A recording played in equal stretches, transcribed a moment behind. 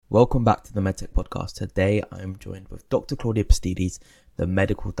Welcome back to the MedTech Podcast. Today I'm joined with Dr. Claudia Pastides, the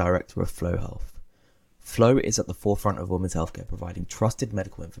Medical Director of Flow Health. Flow is at the forefront of women's healthcare, providing trusted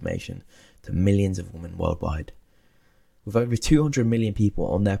medical information to millions of women worldwide. With over 200 million people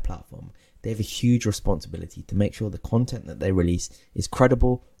on their platform, they have a huge responsibility to make sure the content that they release is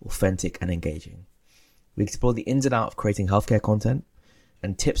credible, authentic, and engaging. We explore the ins and outs of creating healthcare content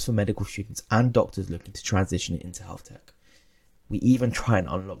and tips for medical students and doctors looking to transition into health tech. We even try and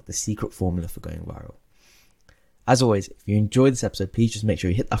unlock the secret formula for going viral. As always, if you enjoyed this episode, please just make sure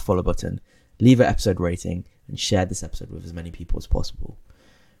you hit that follow button, leave an episode rating, and share this episode with as many people as possible.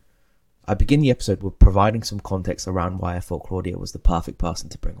 I begin the episode with providing some context around why I thought Claudia was the perfect person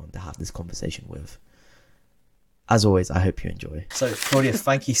to bring on to have this conversation with. As always, I hope you enjoy. So, Claudia,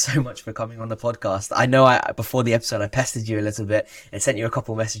 thank you so much for coming on the podcast. I know before the episode, I pestered you a little bit and sent you a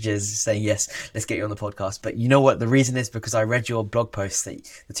couple messages saying, yes, let's get you on the podcast. But you know what? The reason is because I read your blog posts,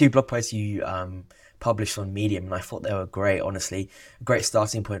 the two blog posts you published on Medium, and I thought they were great, honestly. A great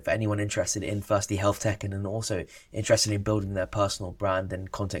starting point for anyone interested in, firstly, health tech, and then also interested in building their personal brand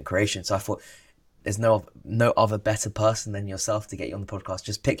and content creation. So I thought, there's no other better person than yourself to get you on the podcast.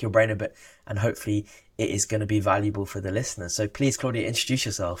 Just pick your brain a bit and hopefully it is going to be valuable for the listeners. So please, Claudia, introduce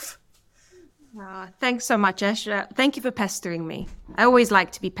yourself. Thanks so much, Ash. Thank you for pestering me. I always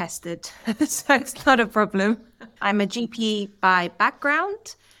like to be pestered, so it's not a problem. I'm a GP by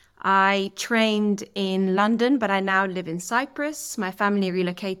background. I trained in London, but I now live in Cyprus. My family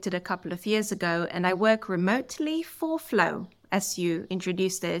relocated a couple of years ago, and I work remotely for Flow, as you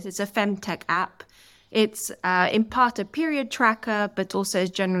introduced it. It's a femtech app. It's in part a period tracker, but also is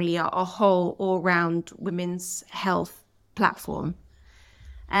generally a whole all-round women's health platform.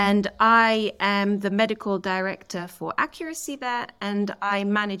 And I am the medical director for accuracy there, and I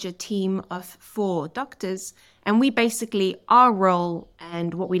manage a team of 4 doctors. And we basically, our role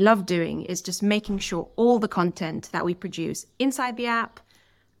and what we love doing is just making sure all the content that we produce inside the app,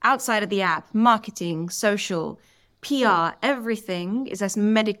 outside of the app, marketing, social, PR, everything is as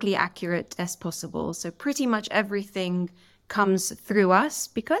medically accurate as possible. So pretty much everything comes through us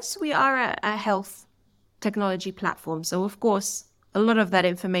because we are a health technology platform. So of course, a lot of that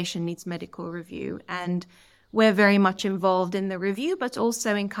information needs medical review, and we're very much involved in the review, but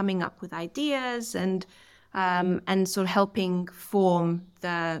also in coming up with ideas and sort of helping form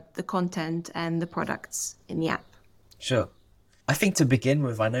the content and the products in the app. Sure. I think to begin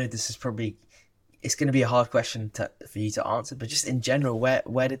with, I know this is it's going to be a hard question for you to answer, but just in general,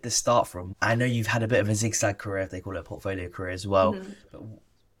 where did this start from? I know you've had a bit of a zigzag career, they call it a portfolio career as well. Mm-hmm. But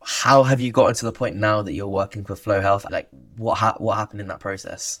how have you gotten to the point now that you're working for Flow Health? Like, what happened in that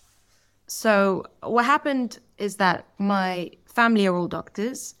process? So what happened is that my family are all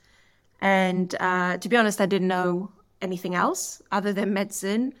doctors. And to be honest, I didn't know anything else other than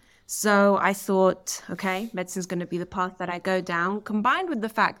medicine. So I thought, okay, medicine's going to be the path that I go down, combined with the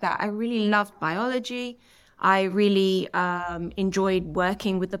fact that I really loved biology. I really enjoyed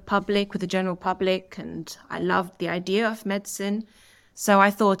working with the public, with the general public, and I loved the idea of medicine. So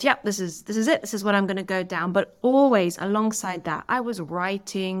I thought, yep, this is it. This is what I'm going to go down. But always alongside that, I was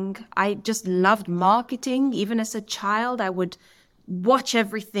writing. I just loved marketing. Even as a child, I would watch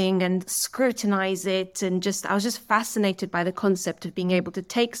everything and scrutinize it, and I was just fascinated by the concept of being able to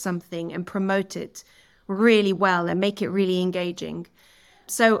take something and promote it really well and make it really engaging.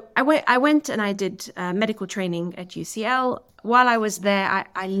 So I went and I did medical training at UCL. While I was there,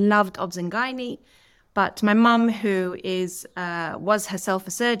 I loved obs and gynae, but my mum, who was herself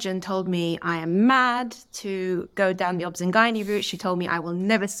a surgeon, told me I am mad to go down the obs and gynae route. She told me I will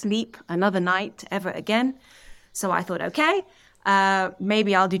never sleep another night ever again. So I thought, okay,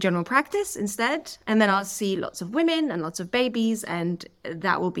 maybe I'll do general practice instead, and then I'll see lots of women and lots of babies, and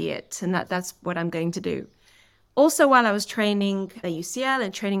that will be it. And that's what I'm going to do. Also, while I was training at UCL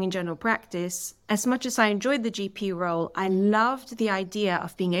and training in general practice, as much as I enjoyed the GP role, I loved the idea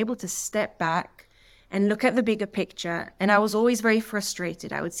of being able to step back and look at the bigger picture. And I was always very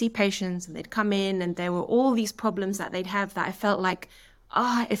frustrated. I would see patients and they'd come in and there were all these problems that they'd have that I felt like,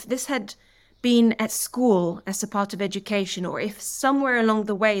 if this had been at school as a part of education, or if somewhere along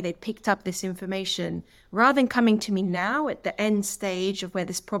the way they'd picked up this information, rather than coming to me now at the end stage of where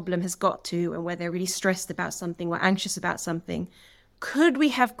this problem has got to and where they're really stressed about something or anxious about something, could we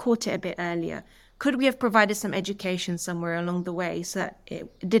have caught it a bit earlier? Could we have provided some education somewhere along the way so that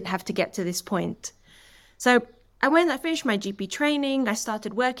it didn't have to get to this point? So I finished my GP training, I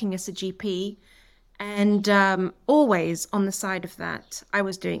started working as a GP, and always on the side of that, I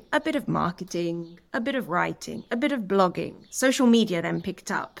was doing a bit of marketing, a bit of writing, a bit of blogging. Social media then picked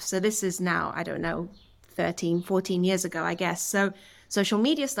up. So this is now, 13, 14 years ago, I guess. So social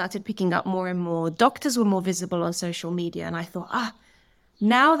media started picking up more and more. Doctors were more visible on social media. And I thought,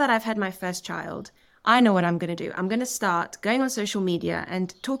 now that I've had my first child, I know what I'm going to do. I'm going to start going on social media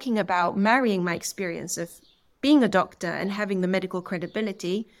and talking about marrying my experience of being a doctor and having the medical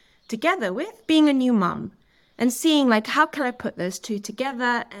credibility together with being a new mum, and seeing like, how can I put those two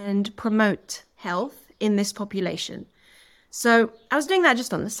together and promote health in this population? So I was doing that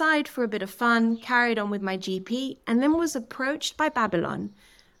just on the side for a bit of fun, carried on with my GP, and then was approached by Babylon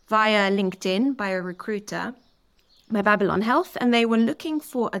via LinkedIn by a recruiter, by Babylon Health, and they were looking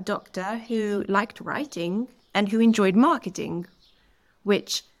for a doctor who liked writing and who enjoyed marketing,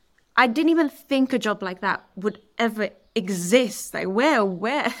 which I didn't even think a job like that would ever exist. Like where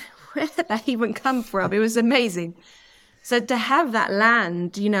did that even come from? It was amazing. So to have that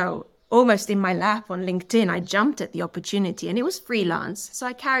land, almost in my lap on LinkedIn, I jumped at the opportunity, and it was freelance. So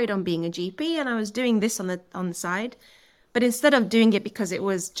I carried on being a GP, and I was doing this on the side. But instead of doing it because it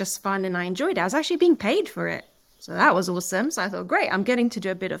was just fun and I enjoyed it, I was actually being paid for it. So that was awesome. So I thought, great, I'm getting to do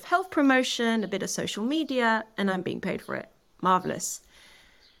a bit of health promotion, a bit of social media, and I'm being paid for it. Marvelous.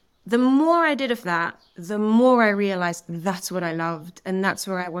 The more I did of that, the more I realized that's what I loved and that's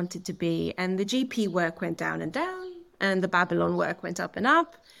where I wanted to be. And the GP work went down and down, and the Babylon work went up and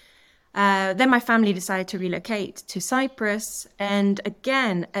up. Then my family decided to relocate to Cyprus. And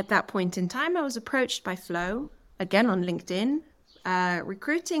again, at that point in time, I was approached by Flo, again on LinkedIn,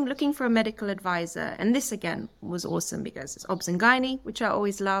 recruiting, looking for a medical advisor. And this again was awesome because it's obs and gynae, which I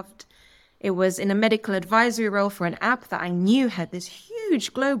always loved. It was in a medical advisory role for an app that I knew had this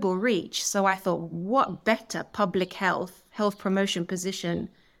huge global reach. So I thought, what better public health promotion position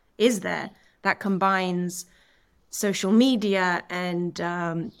is there that combines social media and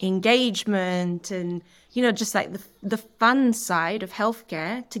engagement and, just like the fun side of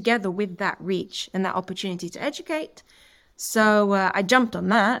healthcare together with that reach and that opportunity to educate. So I jumped on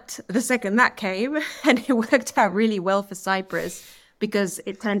that the second that came, and it worked out really well for Cyprus because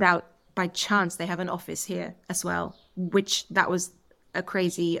it turned out by chance they have an office here as well, which that was a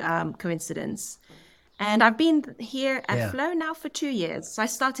crazy coincidence. And I've been here at Flow now for 2 years. So I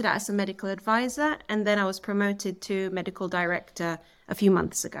started out as a medical advisor, and then I was promoted to medical director a few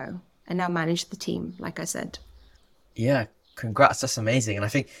months ago, and now manage the team, like I said. Yeah, congrats. That's amazing. And I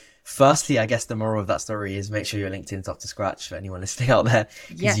think, firstly, I guess the moral of that story is make sure your LinkedIn's up to scratch for anyone listening out there,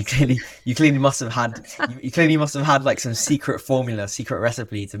 because Yes. you clearly must have had like some secret formula, secret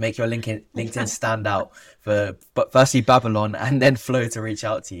recipe to make your LinkedIn stand out but firstly Babylon and then Flow to reach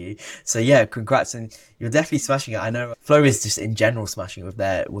out to you. So yeah, congrats, and you're definitely smashing it. I know Flow is just in general smashing with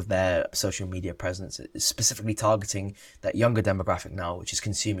their social media presence, specifically targeting that younger demographic now, which is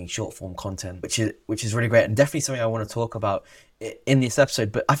consuming short form content, which is really great, and definitely something I want to talk about in this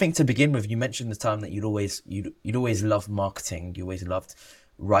episode. But I think to begin with, you mentioned the time that you'd always loved marketing, you always loved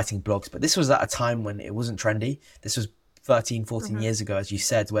writing blogs, but this was at a time when it wasn't trendy. This was 13, 14 years ago, as you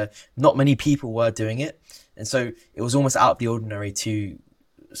said, where not many people were doing it. And so it was almost out of the ordinary to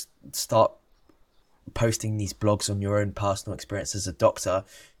start posting these blogs on your own personal experience as a doctor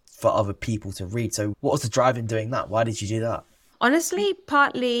for other people to read. So what was the drive in doing that? Why did you do that? Honestly,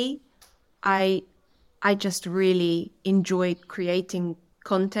 partly I just really enjoyed creating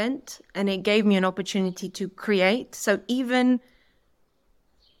content, and it gave me an opportunity to create. So in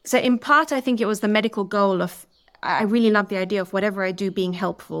part, I think it was the medical goal of, I really love the idea of whatever I do being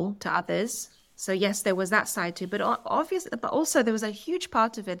helpful to others. So yes, there was that side too, but obviously, but also there was a huge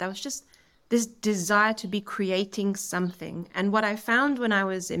part of it that was just this desire to be creating something. And what I found when I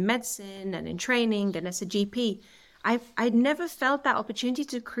was in medicine and in training and as a GP, I'd never felt that opportunity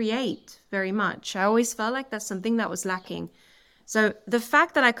to create very much. I always felt like that's something that was lacking. So the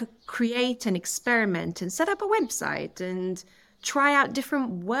fact that I could create and experiment and set up a website and try out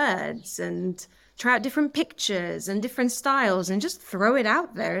different words and try out different pictures and different styles and just throw it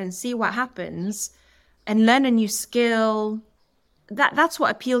out there and see what happens and learn a new skill, that's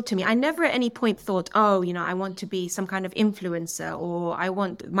what appealed to me. I never at any point thought, I want to be some kind of influencer, or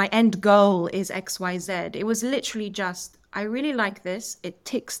my end goal is XYZ. It was literally just, I really like this. It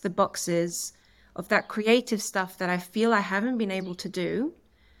ticks the boxes of that creative stuff that I feel I haven't been able to do.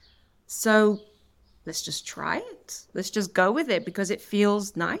 So let's just try it. Let's just go with it because it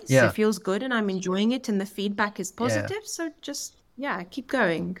feels nice. Yeah. It feels good and I'm enjoying it and the feedback is positive. Yeah. So just, keep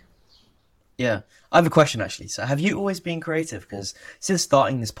going. Yeah. I have a question actually. So have you always been creative? Because since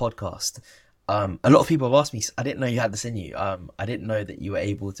starting this podcast, a lot of people have asked me, I didn't know you had this in you. I didn't know that you were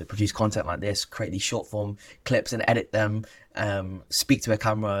able to produce content like this, create these short form clips and edit them, speak to a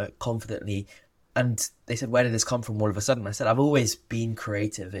camera confidently. And they said, where did this come from all of a sudden? I said, I've always been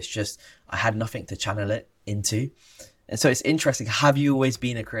creative. It's just I had nothing to channel it into. And so it's interesting. Have you always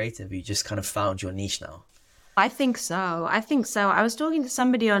been a creative? You just kind of found your niche now? I think so. I think so. I was talking to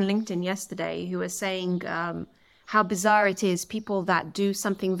somebody on LinkedIn yesterday who was saying how bizarre it is, people that do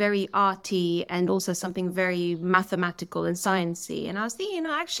something very arty and also something very mathematical and sciencey. And I was thinking,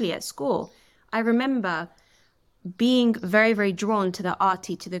 actually at school, I remember being very, very drawn to the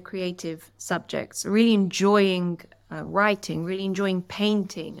arty, to the creative subjects, really enjoying writing, really enjoying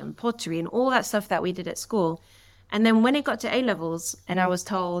painting and pottery and all that stuff that we did at school. And then when it got to A levels and I was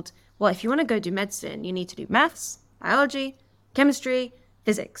told, well, if you want to go do medicine, you need to do maths, biology, chemistry,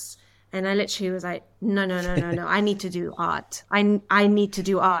 physics. And I literally was like, no. I need to do art. I need to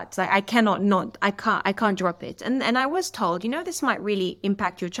do art. Like I can't drop it. And I was told, this might really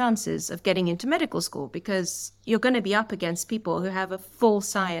impact your chances of getting into medical school because you're going to be up against people who have a full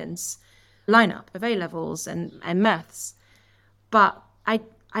science lineup of A levels and maths. But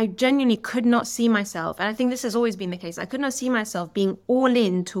I genuinely could not see myself, and I think this has always been the case, I could not see myself being all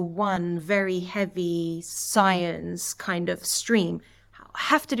into one very heavy science kind of stream. I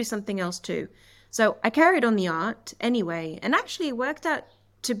have to do something else too. So I carried on the art anyway, and actually it worked out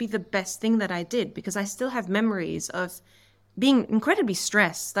to be the best thing that I did because I still have memories of being incredibly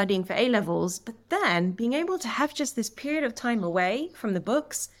stressed studying for A levels, but then being able to have just this period of time away from the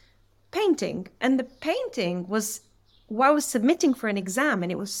books, painting. And the painting was while I was submitting for an exam,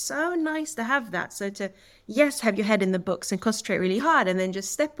 and it was so nice to have that. So to, yes, have your head in the books and concentrate really hard and then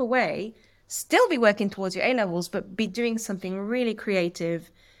just step away, still be working towards your A levels, but be doing something really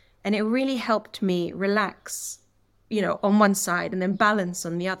creative. And it really helped me relax, on one side and then balance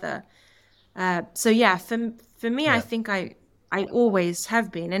on the other. So yeah, for me, yeah. I think I always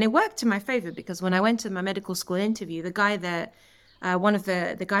have been. And it worked to my favor because when I went to my medical school interview, the guy there, one of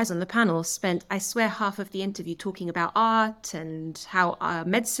the guys on the panel spent, I swear, half of the interview talking about art and how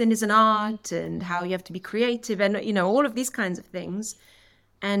medicine is an art and how you have to be creative and, all of these kinds of things.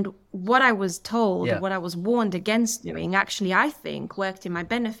 And what I was told, yeah. What I was warned against doing, actually, I think worked in my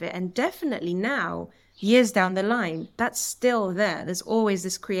benefit. And definitely now, years down the line, that's still there. There's always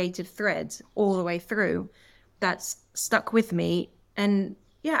this creative thread all the way through that's stuck with me. And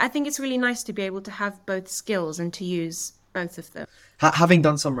yeah, I think it's really nice to be able to have both skills and to use both of them. Having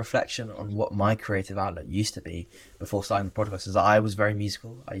done some reflection on what my creative outlet used to be before starting the podcast, is I was very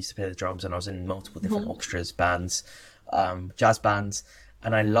musical. I used to play the drums and I was in multiple different orchestras, bands, jazz bands,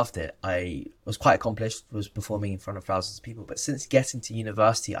 and I loved it. I was quite accomplished, was performing in front of thousands of people. But since getting to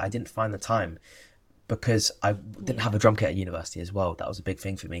university, I didn't find the time because I didn't have a drum kit at university as well. That was a big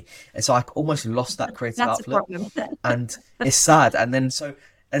thing for me. And so I almost lost that creative outlet. And it's sad. And so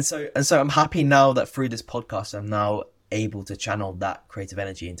I'm happy now that through this podcast, I'm now able to channel that creative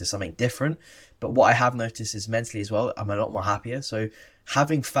energy into something different. But what I have noticed is mentally as well, I'm a lot more happier. So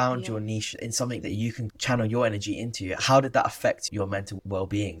having found your niche in something that you can channel your energy into, how did that affect your mental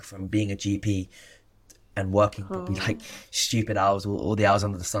well-being from being a GP and working probably like stupid hours, all the hours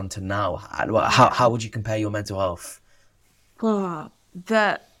under the sun, to now? How would you compare your mental health?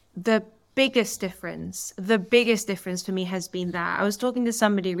 The biggest difference for me has been that I was talking to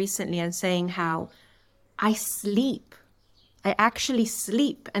somebody recently and saying how I actually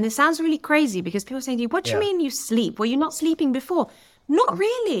sleep. And it sounds really crazy because people say to you, what do you mean you sleep? Were you not sleeping before? Not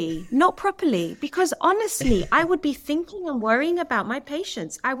really, not properly. Because honestly, I would be thinking and worrying about my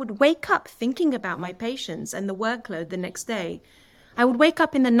patients. I would wake up thinking about my patients and the workload the next day. I would wake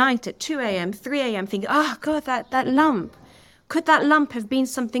up in the night at 2 a.m., 3 a.m. thinking, oh God, that lump. Could that lump have been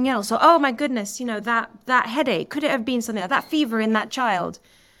something else? Or, oh my goodness, that headache, could it have been something else? That fever in that child?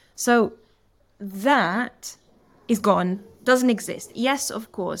 So that is gone, doesn't exist. Yes,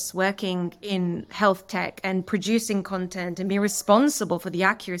 of course, working in health tech and producing content and being responsible for the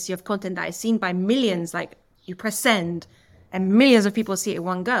accuracy of content that is seen by millions, like you press send and millions of people see it in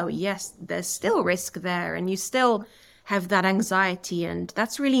one go. Yes, there's still risk there and you still have that anxiety, and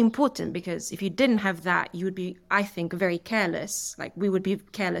that's really important because if you didn't have that, you would be, I think, very careless. Like we would be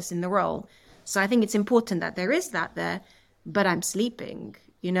careless in the role. So I think it's important that there is that there, but I'm sleeping.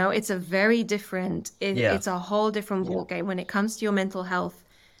 It's a very different, it's a whole different ballgame when it comes to your mental health.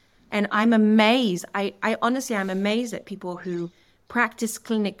 And I'm amazed. I honestly, I'm amazed at people who practice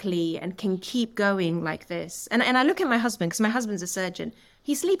clinically and can keep going like this. And I look at my husband, because my husband's a surgeon.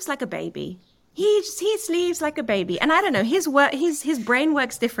 He sleeps like a baby. He sleeps like a baby. And I don't know, his brain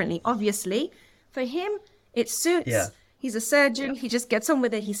works differently, obviously. For him, it suits. Yeah. He's a surgeon. He just gets on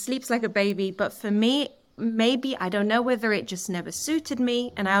with it. He sleeps like a baby. But for me, maybe, I don't know whether it just never suited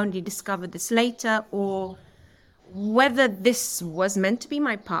me and I only discovered this later, or whether this was meant to be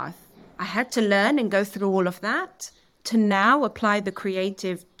my path. I had to learn and go through all of that to now apply the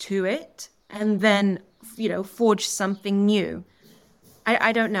creative to it. And then, forge something new.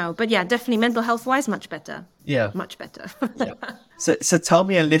 I don't know. But yeah, definitely mental health wise, much better. Yeah. Much better. Yeah. So tell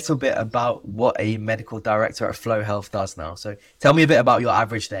me a little bit about what a medical director at Flow Health does now. So tell me a bit about your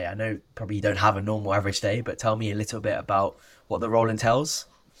average day. I know probably you don't have a normal average day, but tell me a little bit about what the role entails.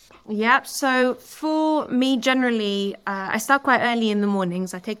 Yep. So for me, generally, I start quite early in the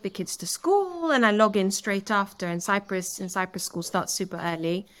mornings. I take the kids to school and I log in straight after. And Cyprus school starts super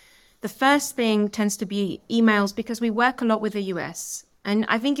early. The first thing tends to be emails because we work a lot with the US. And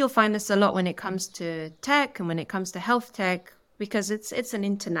I think you'll find this a lot when it comes to tech and when it comes to health tech, because it's an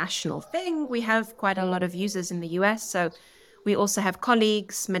international thing. We have quite a lot of users in the US. So we also have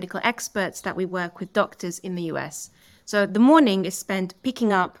colleagues, medical experts that we work with, doctors in the US. So the morning is spent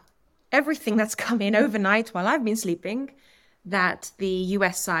picking up everything that's come in overnight while I've been sleeping that the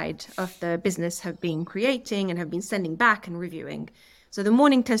US side of the business have been creating and have been sending back and reviewing. So the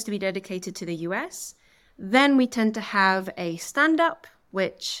morning tends to be dedicated to the US. Then we tend to have a stand-up,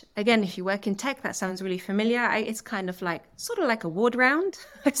 which, again, if you work in tech, that sounds really familiar. It's kind of like, sort of like a ward round,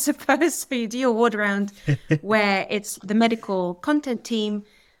 I suppose. So you do your ward round where it's the medical content team.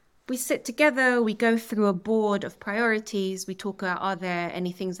 We sit together, we go through a board of priorities. We talk about, are there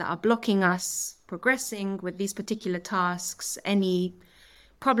any things that are blocking us progressing with these particular tasks? Any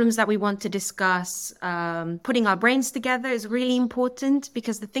problems that we want to discuss? Putting our brains together is really important,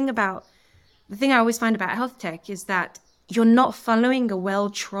 because the thing I always find about health tech is that you're not following a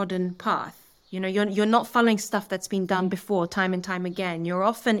well-trodden path. You're not following stuff that's been done before time and time again. You're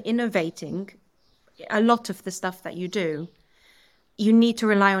often innovating a lot of the stuff that you do. You need to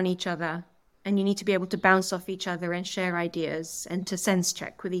rely on each other, and you need to be able to bounce off each other and share ideas and to sense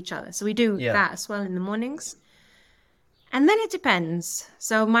check with each other. So we do that as well in the mornings. And then it depends.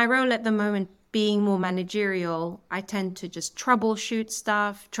 So my role at the moment being more managerial, I tend to just troubleshoot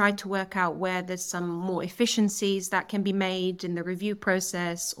stuff, try to work out where there's some more efficiencies that can be made in the review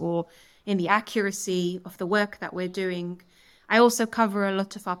process or in the accuracy of the work that we're doing. I also cover a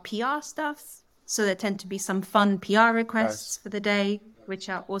lot of our PR stuff. So there tend to be some fun PR requests for the day, which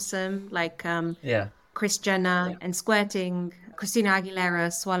are awesome, like Kris Jenner and squirting, Christina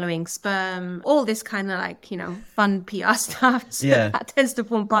Aguilera swallowing sperm, all this kind of fun PR stuff. So that tends to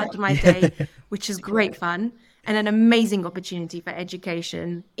form part of my day, which is great fun and an amazing opportunity for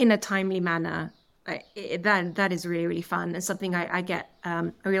education in a timely manner. That is really, really fun and something I get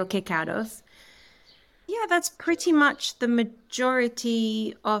a real kick out of. Yeah, that's pretty much the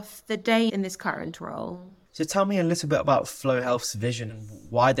majority of the day in this current role. So tell me a little bit about Flow Health's vision and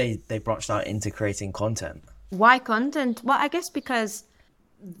why they branched out into creating content. Why content? Well, I guess because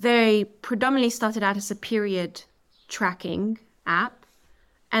they predominantly started out as a period tracking app.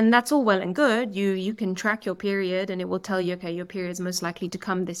 And that's all well and good. You can track your period and it will tell you, okay, your period is most likely to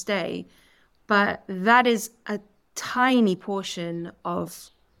come this day. But that is a tiny portion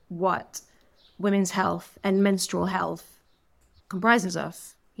of what women's health and menstrual health comprises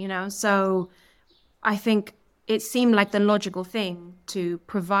of, So I think it seemed like the logical thing to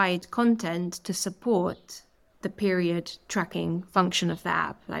provide content to support the period tracking function of the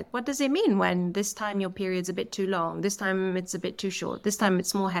app. Like, what does it mean when this time your period's a bit too long? This time it's a bit too short. This time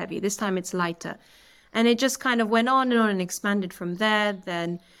it's more heavy. This time it's lighter. And it just kind of went on and expanded from there.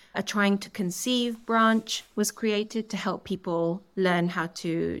 Then a trying to conceive branch was created to help people learn how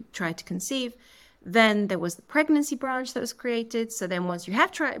to try to conceive. Then there was the pregnancy branch that was created. So then once you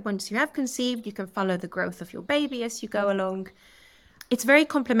have conceived, you can follow the growth of your baby as you go along. It's very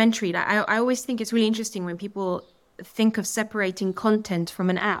complementary. I always think it's really interesting when people think of separating content from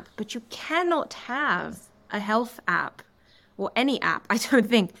an app, but you cannot have a health app or any app, I don't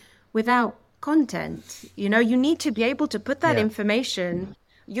think, without content. You need to be able to put that information.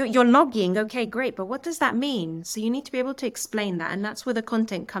 You're logging, okay, great, but what does that mean? So you need to be able to explain that, and that's where the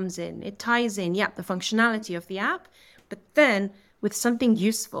content comes in. It ties in, the functionality of the app, but then with something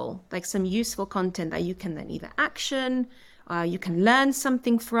useful, like some useful content that you can then either action, you can learn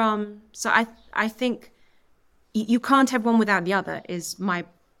something from. So I think you can't have one without the other is my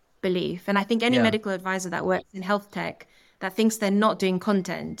belief. And I think any medical advisor that works in health tech that thinks they're not doing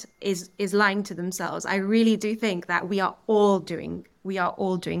content is lying to themselves. I really do think that we are all doing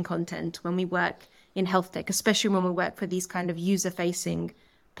content when we work in health tech, especially when we work for these kind of user-facing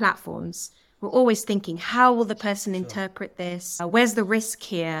platforms. We're always thinking, how will the person interpret this? Where's the risk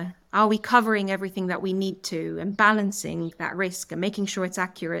here? Are we covering everything that we need to and balancing that risk and making sure it's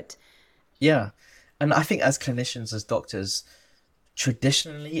accurate? Yeah. And I think as clinicians, as doctors,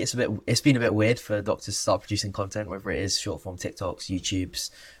 traditionally it's been a bit weird for doctors to start producing content, whether it is short form TikToks,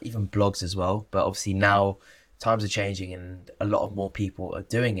 YouTubes, even blogs as well. But obviously now times are changing and a lot of more people are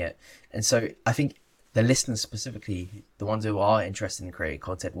doing it. And so I think the listeners specifically, the ones who are interested in creating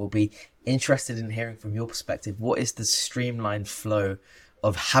content, will be interested in hearing from your perspective. What is the streamlined flow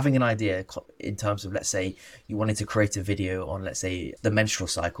of having an idea in terms of, let's say, you wanted to create a video on, let's say, the menstrual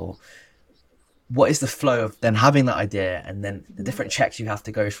cycle? What is the flow of then having that idea and then the different checks you have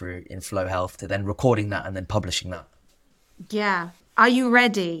to go through in Flow Health to then recording that and then publishing that? Yeah. Are you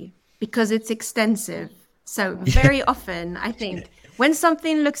ready? Because it's extensive. So very often, I think when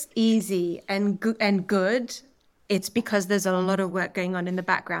something looks easy and good, it's because there's a lot of work going on in the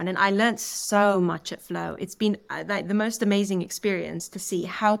background. And I learned so much at Flow. It's been like the most amazing experience to see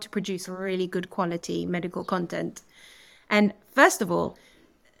how to produce really good quality medical content. And first of all,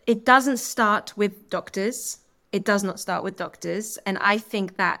 it doesn't start with doctors. It does not start with doctors. And I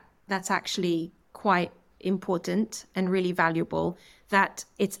think that that's actually quite important and really valuable, that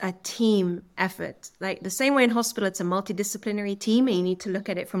it's a team effort. Like the same way in hospital, it's a multidisciplinary team and you need to look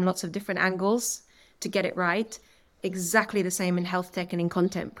at it from lots of different angles to get it right. Exactly the same in health tech and in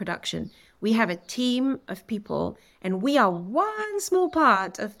content production. We have a team of people and we are one small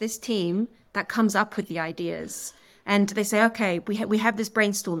part of this team that comes up with the ideas. And they say, okay, we have this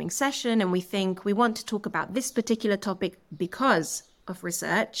brainstorming session and we think we want to talk about this particular topic because of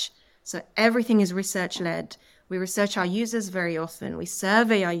research. So everything is research-led. We research our users very often. We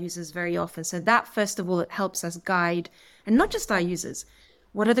survey our users very often. So that, first of all, it helps us guide, and not just our users.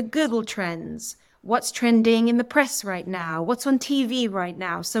 What are the Google trends? What's trending in the press right now? What's on TV right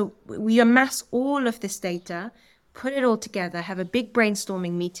now? So we amass all of this data, put it all together, have a big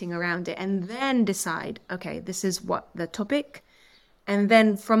brainstorming meeting around it, and then decide, okay, this is what the topic. And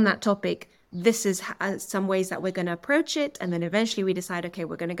then from that topic, this is some ways that we're going to approach it. And then eventually we decide, okay,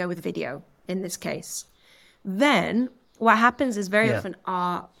 we're going to go with video in this case. Then what happens is very often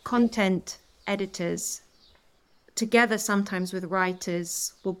our content editors together, sometimes with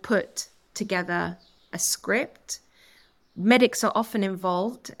writers, will put together a script. Medics are often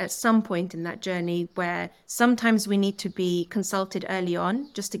involved at some point in that journey where sometimes we need to be consulted early on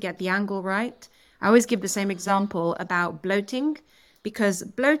just to get the angle right. I always give the same example about bloating, because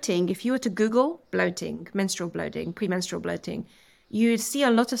bloating, if you were to Google bloating, menstrual bloating, premenstrual bloating, you'd see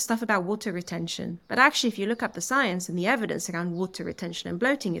a lot of stuff about water retention. But actually, if you look up the science and the evidence around water retention and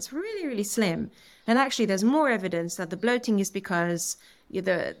bloating, it's really, really slim. And actually, there's more evidence that the bloating is because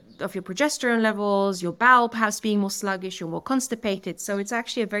of your progesterone levels, your bowel perhaps being more sluggish, you're more constipated. So it's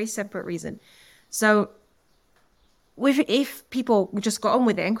actually a very separate reason. So if people just got on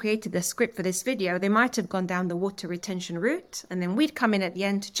with it and created the script for this video, they might have gone down the water retention route. And then we'd come in at the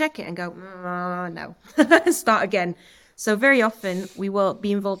end to check it and go, no, start again. So very often we will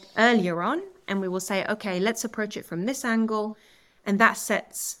be involved earlier on and we will say, okay, let's approach it from this angle. And that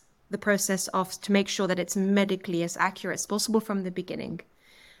sets the process off to make sure that it's medically as accurate as possible from the beginning.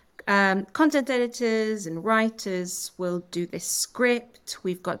 Content editors and writers will do this script.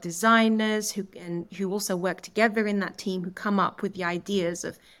 We've got designers who also work together in that team, who come up with the ideas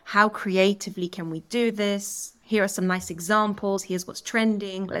of how creatively can we do this. Here are some nice examples. Here's what's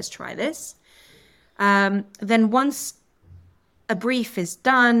trending. Let's try this. Then once a brief is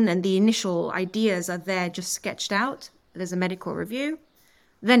done and the initial ideas are there just sketched out, there's a medical review.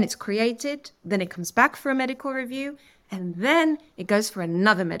 Then it's created. Then it comes back for a medical review. And then it goes for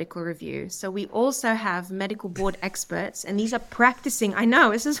another medical review. So we also have medical board experts, and these are practicing. I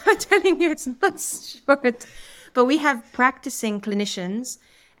know, this is what I'm telling you, it's not short. But we have practicing clinicians,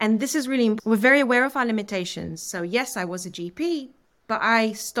 and this is really important. We're very aware of our limitations. So yes, I was a GP, but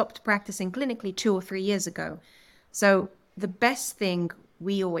I stopped practicing clinically 2 or 3 years ago. So the best thing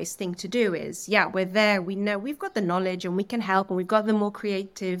we always think to do is, we're there, we know we've got the knowledge and we can help, and we've got the more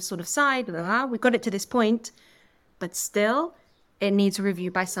creative sort of side, we've got it to this point. But still, it needs a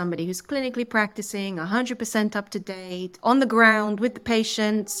review by somebody who's clinically practicing, 100% up to date, on the ground with the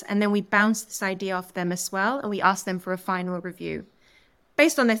patients. And then we bounce this idea off them as well. And we ask them for a final review.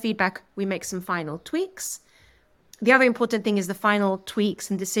 Based on their feedback, we make some final tweaks. The other important thing is the final tweaks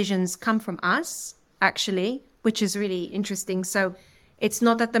and decisions come from us, actually, which is really interesting. So it's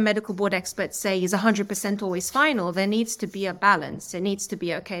not that the medical board experts say is 100% always final. There needs to be a balance. It needs to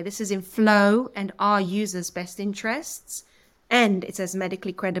be, okay, this is in flow and our users' best interests, and it's as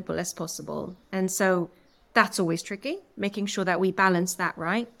medically credible as possible. And so that's always tricky, making sure that we balance that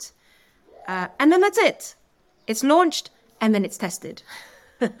right. And then that's it. It's launched and then it's tested.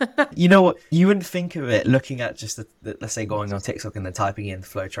 You know what? You wouldn't think of it looking at just, let's say, going on TikTok and then typing in the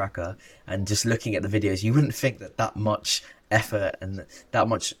Flow Tracker and just looking at the videos. You wouldn't think that much effort and that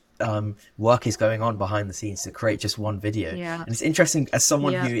much work is going on behind the scenes to create just one video. And it's interesting, as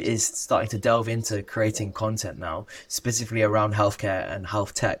someone who is starting to delve into creating content now, specifically around healthcare and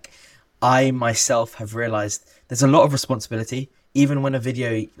health tech, I myself have realized there's a lot of responsibility. Even when a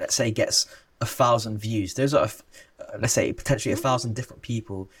video, let's say, gets 1,000 views, those are, let's say, potentially 1,000 different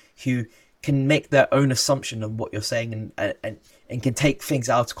people who can make their own assumption of what you're saying and can take things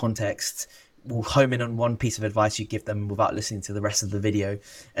out of context, will home in on one piece of advice you give them without listening to the rest of the video.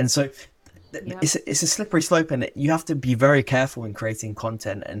 And so it's a slippery slope, and you have to be very careful in creating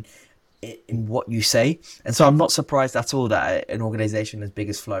content and in what you say. And so I'm not surprised at all that an organization as big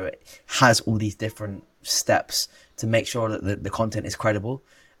as Flow has all these different steps to make sure that the content is credible,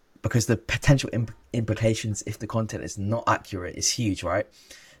 because the potential implications if the content is not accurate is huge, right?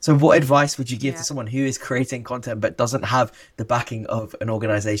 So what advice would you give to someone who is creating content but doesn't have the backing of an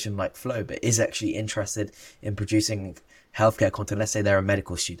organization like Flow, but is actually interested in producing healthcare content? Let's say they're a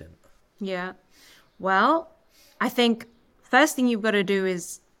medical student. Yeah. Well, I think first thing you've got to do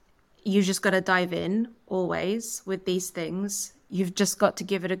is you just got to dive in always with these things. You've just got to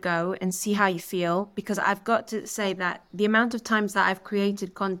give it a go and see how you feel, because I've got to say that the amount of times that I've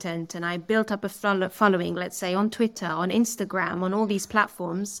created content and I built up a following, let's say on Twitter, on Instagram, on all these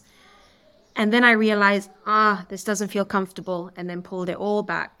platforms, and then I realized, this doesn't feel comfortable, and then pulled it all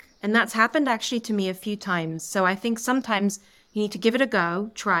back. And that's happened actually to me a few times. So I think sometimes you need to give it a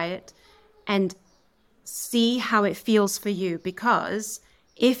go, try it, and see how it feels for you, because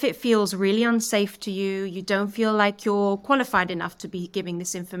if it feels really unsafe to you, you don't feel like you're qualified enough to be giving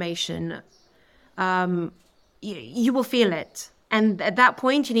this information, you will feel it. And at that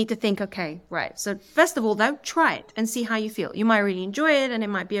point, you need to think, okay, right. So first of all, though, try it and see how you feel. You might really enjoy it and it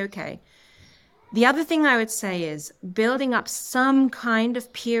might be okay. The other thing I would say is building up some kind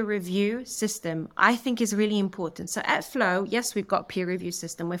of peer review system, I think is really important. So at Flow, yes, we've got a peer review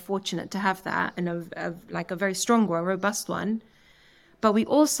system. We're fortunate to have that, and a very strong one, robust one. But we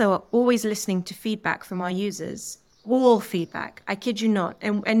also are always listening to feedback from our users, all feedback. I kid you not.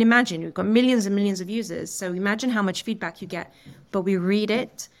 And imagine, we've got millions and millions of users. So imagine how much feedback you get. But we read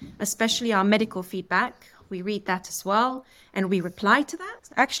it, especially our medical feedback. We read that as well. And we reply to that.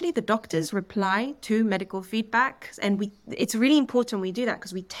 Actually, the doctors reply to medical feedback. And it's really important we do that,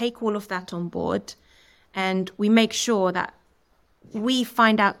 because we take all of that on board and we make sure that we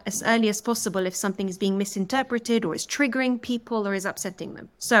find out as early as possible if something is being misinterpreted or is triggering people or is upsetting them.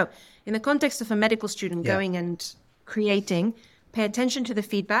 So in the context of a medical student going and creating, pay attention to the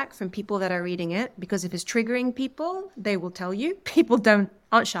feedback from people that are reading it, because if it's triggering people, they will tell you. People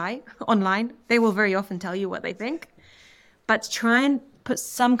aren't shy online. They will very often tell you what they think. But try and put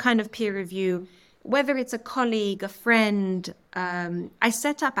some kind of peer review, whether it's a colleague, a friend. I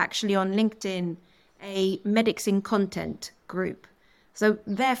set up actually on LinkedIn a Medics in Content group. So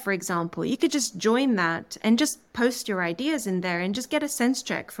there, for example, you could just join that and just post your ideas in there and just get a sense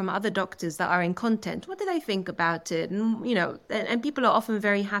check from other doctors that are in content. What do they think about it? And, and people are often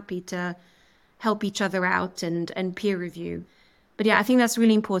very happy to help each other out and peer review. But yeah, I think that's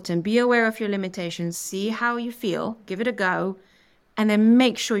really important. Be aware of your limitations, see how you feel, give it a go, and then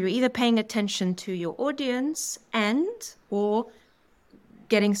make sure you're either paying attention to your audience or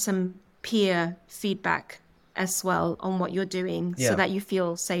getting some peer feedback as well on what you're doing, so that you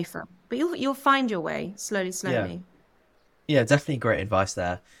feel safer. But you'll find your way slowly. Yeah, definitely great advice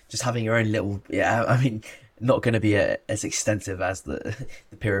there. Just having your own little, not going to be as extensive as the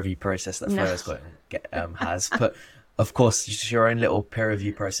peer review process that Flow has, but of course, just your own little peer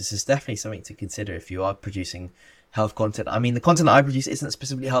review process is definitely something to consider if you are producing health content. I mean, the content that I produce isn't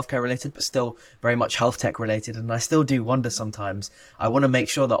specifically healthcare related, but still very much health tech related. And I still do wonder sometimes. I want to make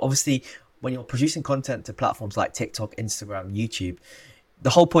sure that obviously when you're producing content to platforms like TikTok, Instagram, YouTube,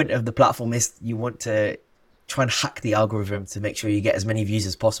 the whole point of the platform is you want to try and hack the algorithm to make sure you get as many views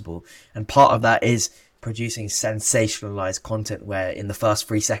as possible. And part of that is producing sensationalized content where in the first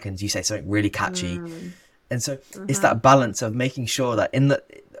 3 seconds you say something really catchy. And so it's that balance of making sure that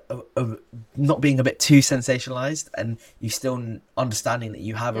of not being a bit too sensationalized, and you still understanding that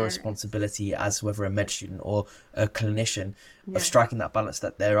you have a responsibility as whether a med student or a clinician of striking that balance,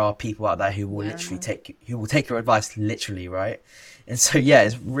 that there are people out there who will literally take your advice literally, right? And so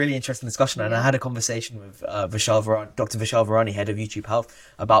it's really interesting discussion. And I had a conversation with Dr. Vishal Varani, head of YouTube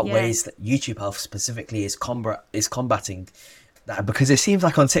Health, about ways that YouTube Health specifically is combating that, because it seems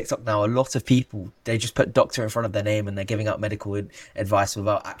like on TikTok now a lot of people, they just put doctor in front of their name and they're giving out medical advice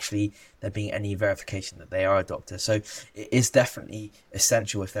without actually there being any verification that they are a doctor. So it is definitely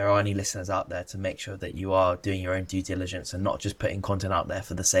essential, if there are any listeners out there, to make sure that you are doing your own due diligence and not just putting content out there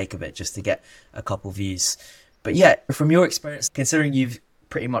for the sake of it, just to get a couple views. But from your experience, considering you've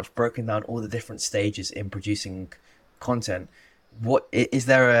pretty much broken down all the different stages in producing content, what is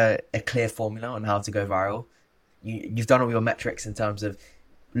there a clear formula on how to go viral? You've done all your metrics in terms of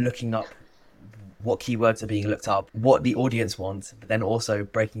looking up what keywords are being looked up, what the audience wants, but then also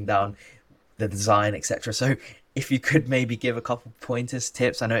breaking down the design, etc. So if you could maybe give a couple pointers,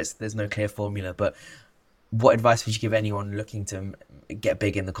 tips. I know there's no clear formula, but what advice would you give anyone looking to get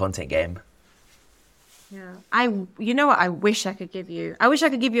big in the content game? Yeah. You know what I wish I could give you? I wish I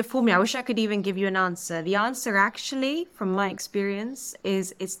could give you a formula. I wish I could even give you an answer. The answer actually, from my experience,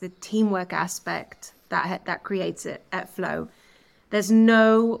 is it's the teamwork aspect that creates it at Flow. There's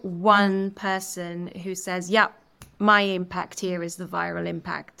no one person who says, yep, my impact here is the viral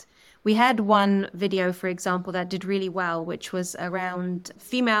impact. We had one video, for example, that did really well, which was around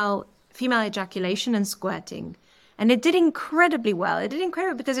female ejaculation and squirting. And it did incredibly well. It did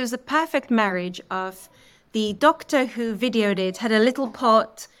incredibly because it was a perfect marriage of the doctor who videoed it had a little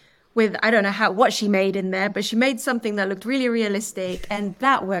pot with, I don't know what she made in there, but she made something that looked really realistic, and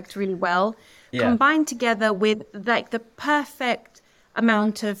that worked really well. Yeah. Combined together with like the perfect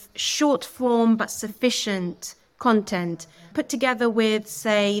amount of short form but sufficient content, put together with,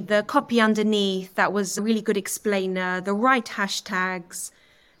 say, the copy underneath that was a really good explainer, the right hashtags.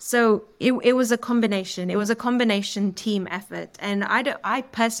 So it was a combination. It was a combination team effort. And I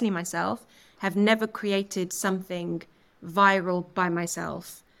personally myself have never created something viral by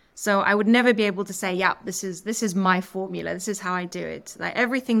myself. So I would never be able to say, yeah, this is my formula. This is how I do it. Like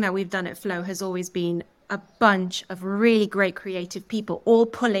everything that we've done at Flow has always been a bunch of really great creative people all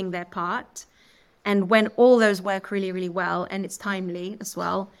pulling their part. And when all those work really, really well, and it's timely as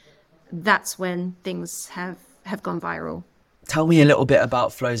well, that's when things have gone viral. Tell me a little bit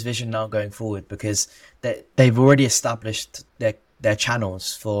about Flow's vision now going forward, because they've already established their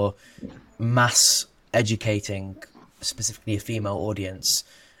channels for mass educating specifically a female audience,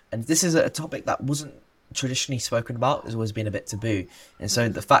 and this is a topic that wasn't traditionally spoken about. It's always been a bit taboo, and so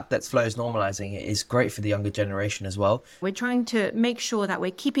the fact that Flow is normalizing it is great for the younger generation as well. We're trying to make sure that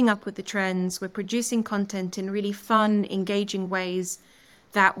we're keeping up with the trends. We're producing content in really fun, engaging ways,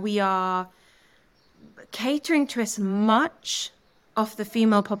 that we are catering to as much of the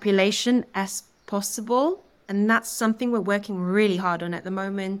female population as possible. And that's something we're working really hard on at the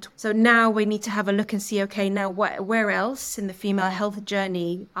moment. So now we need to have a look and see, okay, now where else in the female health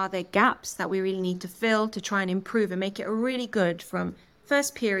journey are there gaps that we really need to fill to try and improve and make it really good from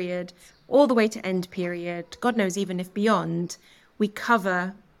first period all the way to end period. God knows, even if beyond, we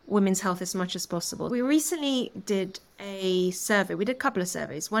cover women's health as much as possible. We recently did a survey. We did a couple of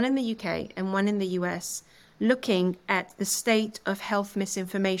surveys, one in the UK and one in the US, looking at the state of health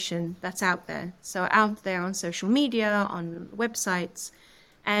misinformation that's out there. So out there on social media, on websites.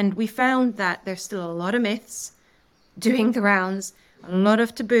 And we found that there's still a lot of myths doing the rounds, a lot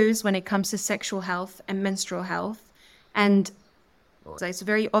of taboos when it comes to sexual health and menstrual health. And so it's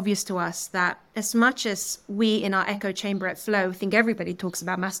very obvious to us that as much as we in our echo chamber at Flow think everybody talks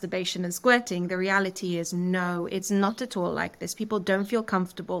about masturbation and squirting, the reality is no, it's not at all like this. People don't feel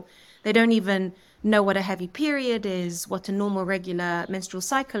comfortable. They don't even know what a heavy period is, what a normal regular menstrual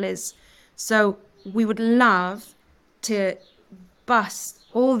cycle is. So we would love to bust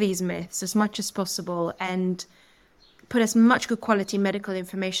all these myths as much as possible and put as much good quality medical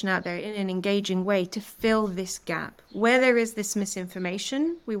information out there in an engaging way to fill this gap. Where there is this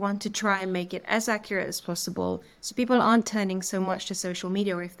misinformation, we want to try and make it as accurate as possible so people aren't turning so much to social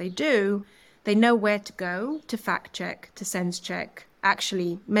media, or if they do, they know where to go to fact check, to sense check,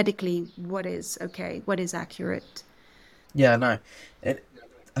 actually medically what is okay, what is accurate. Yeah, no,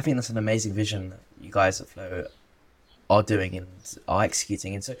 I think that's an amazing vision that you guys at Flow are doing and are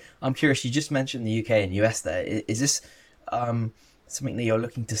executing. And so I'm curious, you just mentioned the UK and US there. Is this something that you're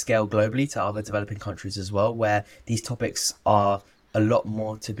looking to scale globally to other developing countries as well, where these topics are a lot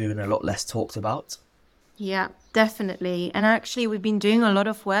more taboo and a lot less talked about? Yeah, definitely. And actually, we've been doing a lot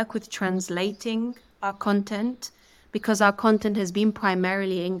of work with translating our content, because our content has been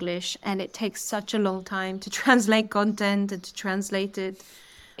primarily English and it takes such a long time to translate content and to translate it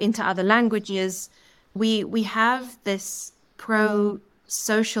into other languages. We have this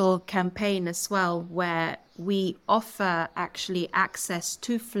pro-social campaign as well, where we offer actually access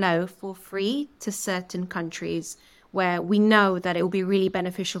to Flow for free to certain countries where we know that it will be really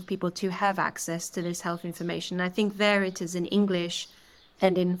beneficial for people to have access to this health information. I think there it is in English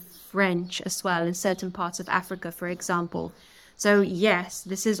and in French as well, in certain parts of Africa, for example. So yes,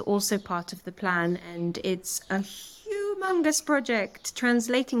 this is also part of the plan, and it's a humongous project.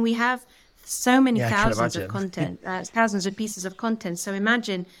 Translating, we have so many thousands of content, thousands of pieces of content. So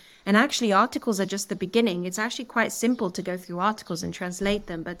imagine, and actually articles are just the beginning. It's actually quite simple to go through articles and translate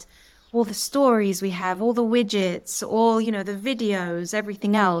them, but all the stories we have, all the widgets, all, the videos,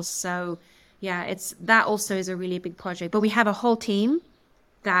 everything else. So yeah, that also is a really big project. But we have a whole team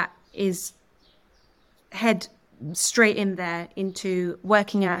that is head straight in there into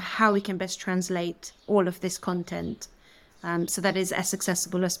working out how we can best translate all of this content, so that is as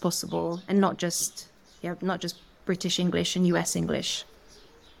accessible as possible, and not just British English and US English.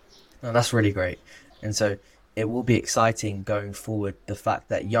 No, that's really great. And so it will be exciting going forward, the fact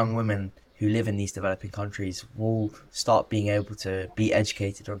that young women who live in these developing countries will start being able to be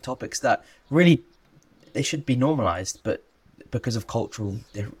educated on topics that really they should be normalized, but because of cultural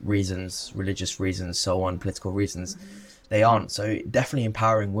reasons, religious reasons, so on, political reasons, they aren't. So definitely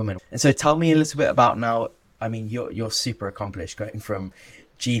empowering women. And so tell me a little bit about now. I mean, you're super accomplished, going from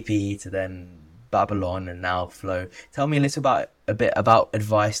GP to then Babylon and now Flow. Tell me a bit about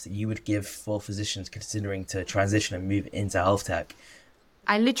advice that you would give for physicians considering to transition and move into health tech.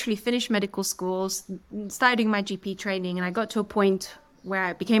 I literally finished medical schools, starting my GP training, and I got to a point where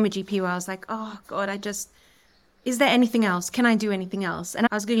I became a GP where I was like, oh God, is there anything else? Can I do anything else? And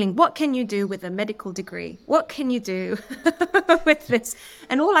I was Googling, what can you do with a medical degree? What can you do with this?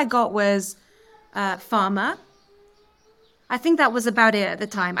 And all I got was pharma. I think that was about it at the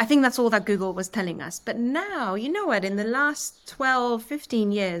time. I think that's all that Google was telling us. But now, you know what, in the last 12,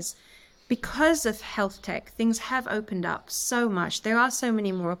 15 years, because of health tech, things have opened up so much. There are so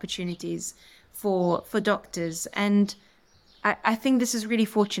many more opportunities for doctors. And I think this is really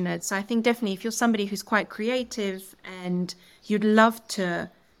fortunate. So I think definitely if you're somebody who's quite creative and you'd love to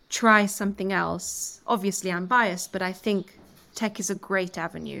try something else, obviously I'm biased, but I think tech is a great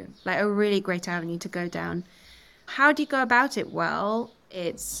avenue, like a really great avenue to go down. How do you go about it? Well,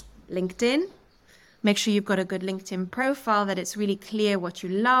 it's LinkedIn. Make sure you've got a good LinkedIn profile, that it's really clear what you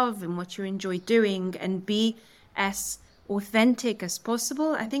love and what you enjoy doing, and be as authentic as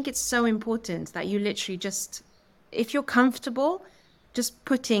possible. I think it's so important that you literally just, if you're comfortable, just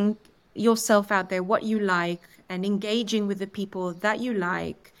putting yourself out there, what you like, and engaging with the people that you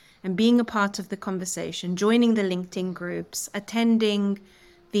like, and being a part of the conversation, joining the LinkedIn groups, attending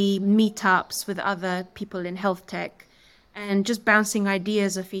the meetups with other people in health tech, and just bouncing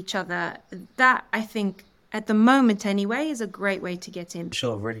ideas off each other. That, I think, at the moment anyway, is a great way to get in.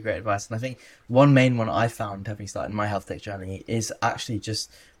 Sure, really great advice. And I think one main one I found having started my health tech journey is actually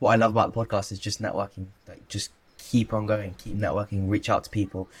just what I love about the podcast is just networking. Like, just keep on going, keep networking, reach out to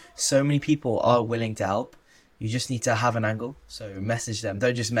people. So many people are willing to help. You just need to have an angle. So message them.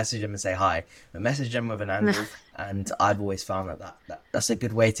 Don't just message them and say hi, but message them with an angle. And I've always found that's a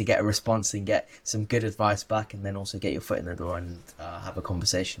good way to get a response and get some good advice back, and then also get your foot in the door and have a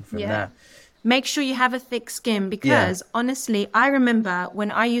conversation from there. Make sure you have a thick skin, because honestly, I remember when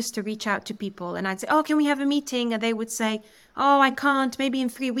I used to reach out to people and I'd say, oh, can we have a meeting? And they would say, oh, I can't, maybe in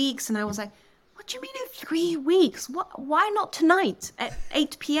 3 weeks. And I was like, what do you mean in 3 weeks? Why not tonight at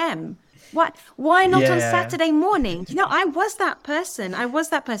 8 p.m.? Why not on Saturday morning? You know, I was that person.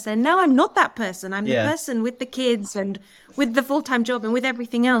 And now I'm not that person. I'm the person with the kids and with the full-time job and with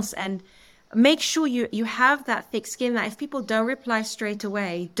everything else. And make sure you have that thick skin, that if people don't reply straight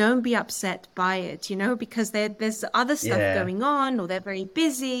away, don't be upset by it, you know, because there's other stuff going on, or they're very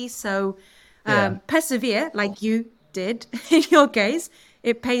busy. So persevere like you did in your case.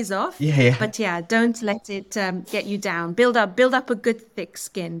 It pays off. But don't let it get you down. Build up a good thick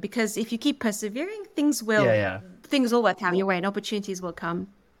skin, because if you keep persevering, things will work out your way and opportunities will come.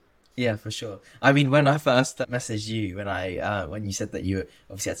 Yeah, for sure. I mean, when I first messaged you, when you said that you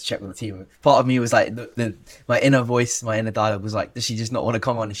obviously had to check with the team, part of me was like, my inner voice, my inner dialogue was like, does she just not want to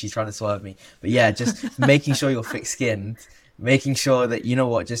come on and she's trying to swerve me? But yeah, just making sure you're thick-skinned, making sure that, you know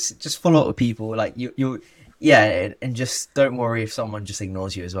what, just follow up with people, like and just don't worry if someone just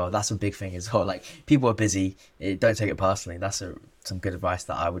ignores you as well. That's a big thing as well. Like, people are busy. Don't take it personally. That's some good advice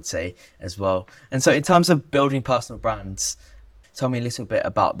that I would say as well. And so in terms of building personal brands, tell me a little bit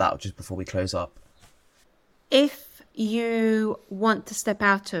about that just before we close up. If you want to step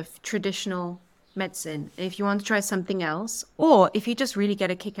out of traditional medicine, if you want to try something else, or if you just really get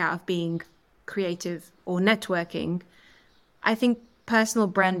a kick out of being creative or networking, I think personal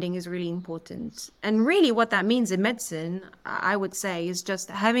branding is really important. And really what that means in medicine, I would say, is just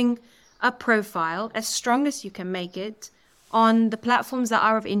having a profile as strong as you can make it on the platforms that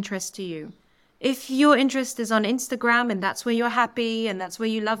are of interest to you. If your interest is on Instagram and that's where you're happy and that's where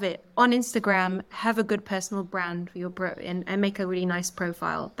you love it, on Instagram, have a good personal brand for your and make a really nice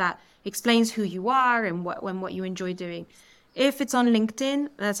profile that explains who you are and what you enjoy doing. If it's on LinkedIn,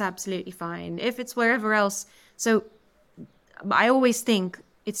 that's absolutely fine. If it's wherever else. So I always think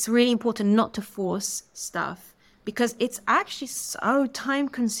it's really important not to force stuff, because it's actually so time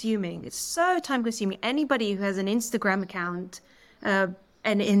consuming. It's so time consuming. Anybody who has an Instagram account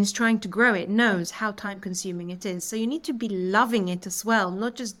and is trying to grow it knows how time consuming it is. So you need to be loving it as well,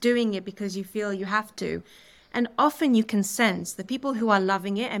 not just doing it because you feel you have to. And often you can sense the people who are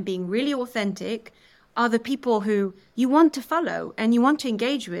loving it and being really authentic are the people who you want to follow and you want to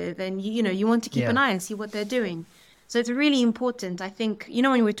engage with, and you want to keep an Yeah. eye and see what they're doing. So it's really important. I think,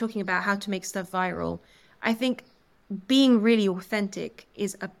 when we're talking about how to make stuff viral, I think being really authentic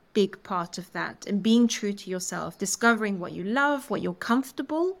is a big part of that, and being true to yourself, discovering what you love, what you're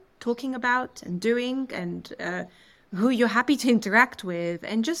comfortable talking about and doing, and who you're happy to interact with,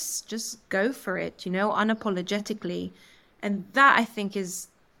 and just go for it, unapologetically. And that, I think, is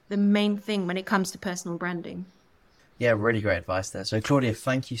the main thing when it comes to personal branding. Yeah, really great advice there. So, Claudia,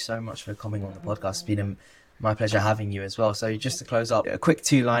 thank you so much for coming on the podcast. It's been my pleasure having you as well. So, just to close up, a quick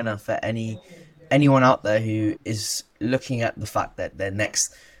two-liner for anyone out there who is looking at the fact that their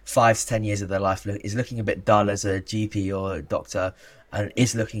next 5 to 10 years of their life is looking a bit dull as a GP or a doctor, and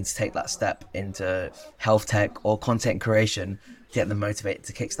is looking to take that step into health tech or content creation, get them motivated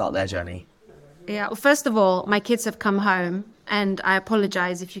to kickstart their journey. Yeah, well, first of all, my kids have come home, and I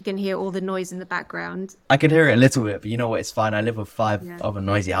apologize if you can hear all the noise in the background. I can hear it a little bit, but you know what? It's fine. I live with five Yeah. other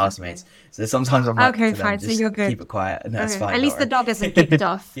noisy housemates, Okay. so sometimes I'm like Okay, to them, fine. So just you're good. keep it quiet, and that's Okay. fine. At Don't least the worry. dog isn't kicked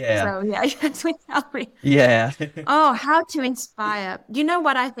off. Yeah, So yeah, that's what tell me. yeah, Oh, how to inspire. You know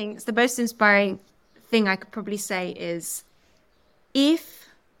what I think is the most inspiring thing I could probably say is, if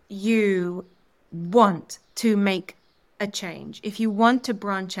you want to make a change, if you want to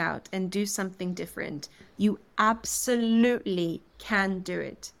branch out and do something different, you absolutely can do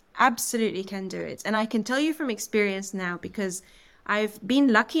it. Absolutely can do it. And I can tell you from experience now, because I've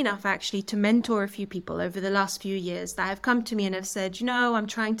been lucky enough actually to mentor a few people over the last few years that have come to me and have said, I'm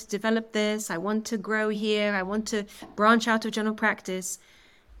trying to develop this. I want to grow here. I want to branch out of general practice.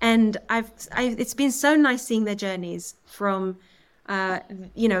 And it's been so nice seeing their journeys from,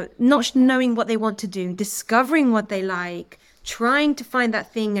 not knowing what they want to do, discovering what they like, trying to find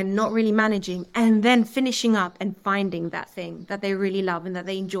that thing and not really managing, and then finishing up and finding that thing that they really love and that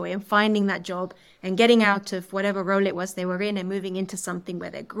they enjoy, and finding that job and getting out of whatever role it was they were in and moving into something where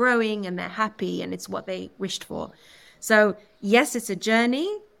they're growing and they're happy and it's what they wished for. So yes, it's a journey.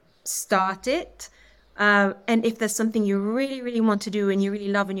 Start it. And if there's something you really, really want to do and you really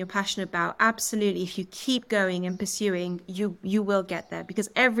love and you're passionate about, absolutely, if you keep going and pursuing, you will get there, because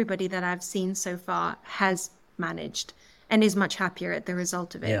everybody that I've seen so far has managed and is much happier at the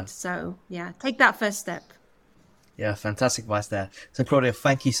result of it. yeah, So yeah, take that first step. yeah. Fantastic advice there. So, Claudia,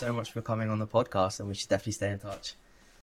 thank you so much for coming on the podcast, and we should definitely stay in touch.